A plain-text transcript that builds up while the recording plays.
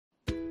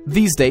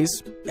These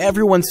days,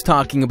 everyone's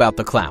talking about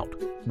the cloud.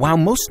 While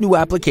most new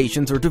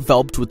applications are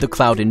developed with the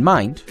cloud in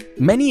mind,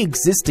 many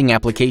existing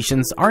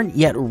applications aren't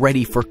yet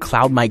ready for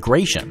cloud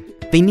migration.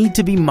 They need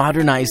to be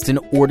modernized in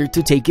order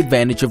to take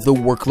advantage of the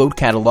workload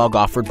catalog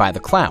offered by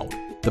the cloud.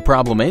 The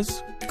problem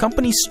is,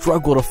 companies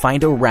struggle to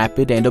find a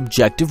rapid and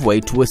objective way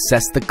to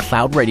assess the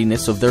cloud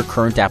readiness of their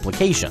current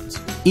applications.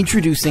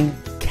 Introducing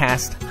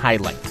Cast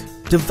Highlight.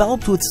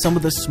 Developed with some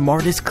of the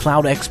smartest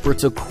cloud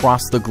experts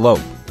across the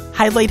globe,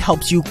 Highlight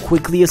helps you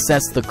quickly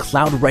assess the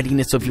cloud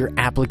readiness of your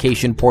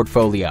application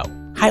portfolio.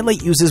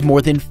 Highlight uses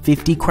more than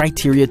 50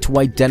 criteria to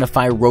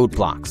identify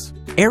roadblocks,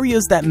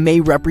 areas that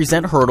may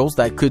represent hurdles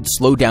that could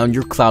slow down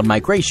your cloud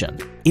migration.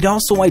 It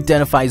also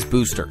identifies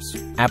boosters,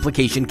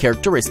 application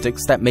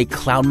characteristics that make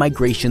cloud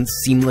migration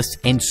seamless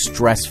and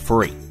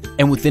stress-free.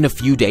 And within a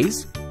few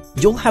days,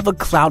 you'll have a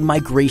cloud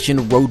migration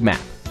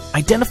roadmap,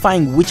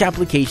 identifying which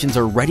applications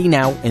are ready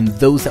now and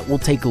those that will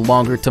take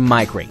longer to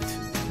migrate.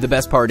 The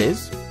best part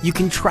is, you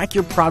can track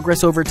your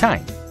progress over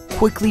time,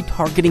 quickly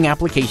targeting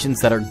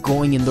applications that are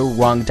going in the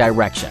wrong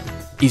direction.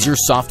 Is your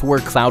software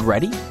cloud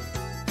ready?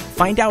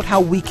 Find out how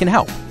we can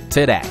help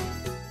today.